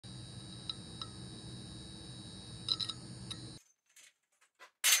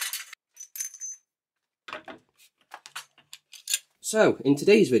So, in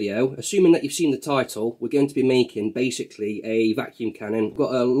today's video, assuming that you've seen the title, we're going to be making basically a vacuum cannon. I've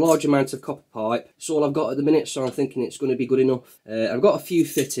got a large amount of copper pipe. It's all I've got at the minute, so I'm thinking it's going to be good enough. I've got a few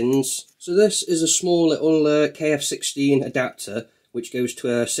fittings. So this is a small little KF16 adapter, which goes to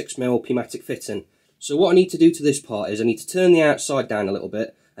a 6mm pneumatic fitting. So what I need to do to this part is I need to turn the outside down a little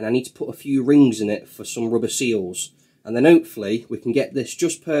bit, and I need to put a few rings in it for some rubber seals. And then hopefully we can get this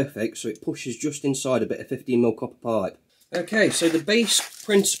just perfect so it pushes just inside a bit of 15mm copper pipe. Okay, so the base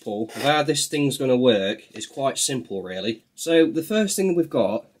principle of how this thing's going to work is quite simple really. So the first thing we've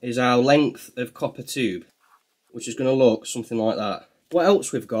got is our length of copper tube, which is going to look something like that. What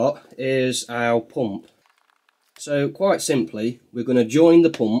else we've got is our pump. So quite simply, we're going to join the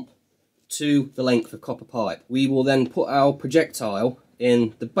pump to the length of copper pipe. We will then put our projectile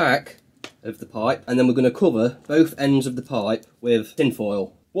in the back of the pipe, and then we're going to cover both ends of the pipe with tin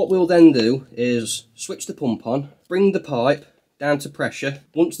foil. What we'll then do is switch the pump on, bring the pipe down to pressure.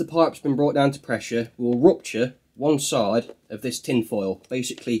 Once the pipe's been brought down to pressure, we'll rupture one side of this tin foil,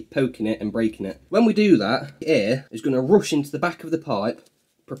 basically poking it and breaking it. When we do that, air is going to rush into the back of the pipe,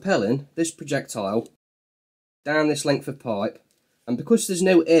 propelling this projectile down this length of pipe, and because there's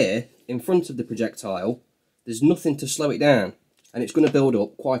no air in front of the projectile, there's nothing to slow it down, and it's going to build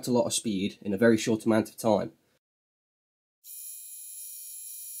up quite a lot of speed in a very short amount of time.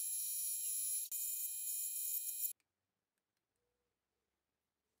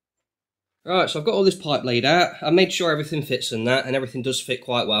 Right, so I've got all this pipe laid out. I made sure everything fits in that, and everything does fit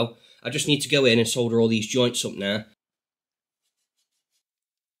quite well. I just need to go in and solder all these joints up now.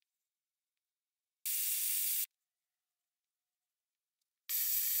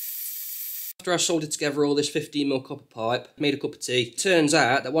 After I soldered together all this 15mm copper pipe, made a cup of tea. Turns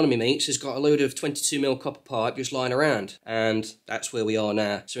out that one of my mates has got a load of 22mm copper pipe just lying around, and that's where we are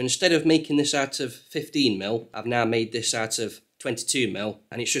now. So instead of making this out of 15mm, I've now made this out of 22mm,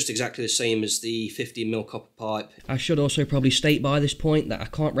 and it's just exactly the same as the 15mm copper pipe. I should also probably state by this point that I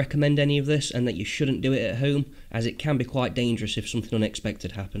can't recommend any of this, and that you shouldn't do it at home, as it can be quite dangerous if something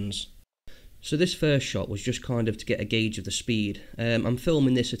unexpected happens. So this first shot was just kind of to get a gauge of the speed. I'm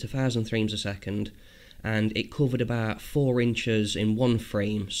filming this at 1000 frames a second, and it covered about 4 inches in one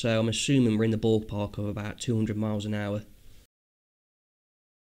frame, so I'm assuming we're in the ballpark of about 200 miles an hour.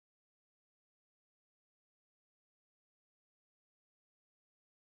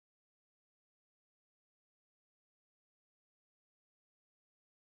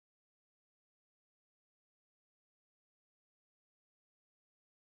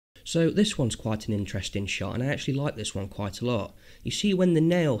 So this one's quite an interesting shot, and I actually like this one quite a lot. You see, when the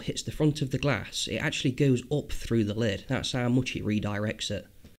nail hits the front of the glass, it actually goes up through the lid. That's how much it redirects it.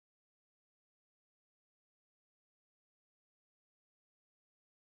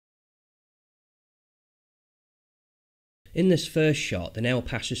 In this first shot, the nail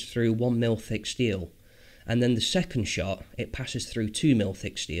passes through 1mm thick steel, and then the second shot, it passes through 2mm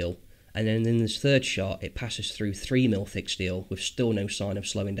thick steel, and then in this third shot, it passes through 3mm thick steel with still no sign of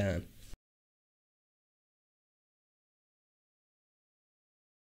slowing down.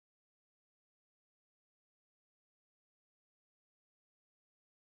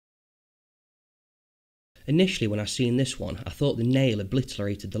 Initially, when I seen this one, I thought the nail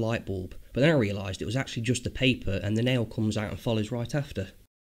obliterated the light bulb, but then I realised it was actually just the paper, and the nail comes out and follows right after.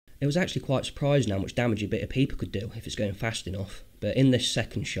 It was actually quite surprising how much damage a bit of paper could do if it's going fast enough, but in this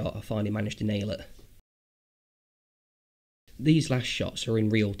second shot I finally managed to nail it. These last shots are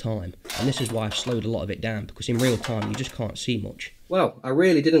in real time, and this is why I've slowed a lot of it down, because in real time you just can't see much. Well, I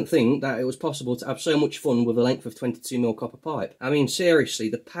really didn't think that it was possible to have so much fun with a length of 22mm copper pipe. I mean, seriously,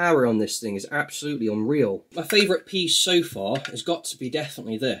 the power on this thing is absolutely unreal. My favourite piece so far has got to be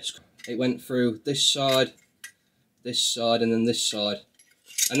definitely this. It went through this side, and then this side.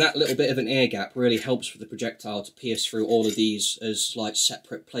 And that little bit of an air gap really helps for the projectile to pierce through all of these as like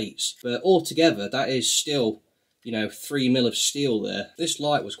separate plates. But altogether, that is still, you know, 3mm of steel there. This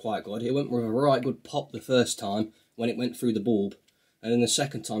light was quite good. It went with a right good pop the first time when it went through the bulb. And then the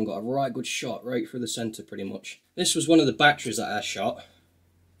second time got a right good shot right through the centre pretty much. This was one of the batteries that I shot.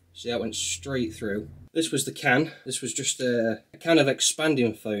 See how it went straight through. This was the can. This was just a can of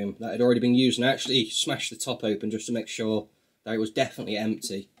expanding foam that had already been used, and I actually smashed the top open just to make sure that it was definitely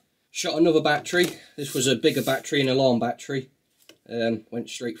empty. Shot another battery. This was a bigger battery, an alarm battery. Went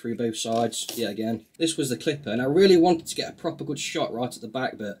straight through both sides, yet again. This was the clipper, and I really wanted to get a proper good shot right at the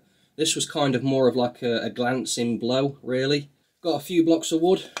back, but this was kind of more of like a glancing blow, really. Got a few blocks of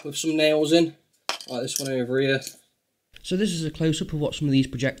wood with some nails in, like this one over here. So this is a close-up of what some of these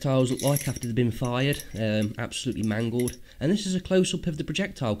projectiles look like after they've been fired, absolutely mangled. And this is a close-up of the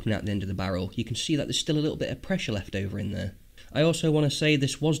projectile coming out the end of the barrel. You can see that there's still a little bit of pressure left over in there. I also want to say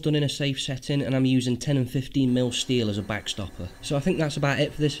this was done in a safe setting, and I'm using 10 and 15mm steel as a backstopper. So I think that's about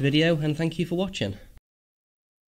it for this video, and thank you for watching.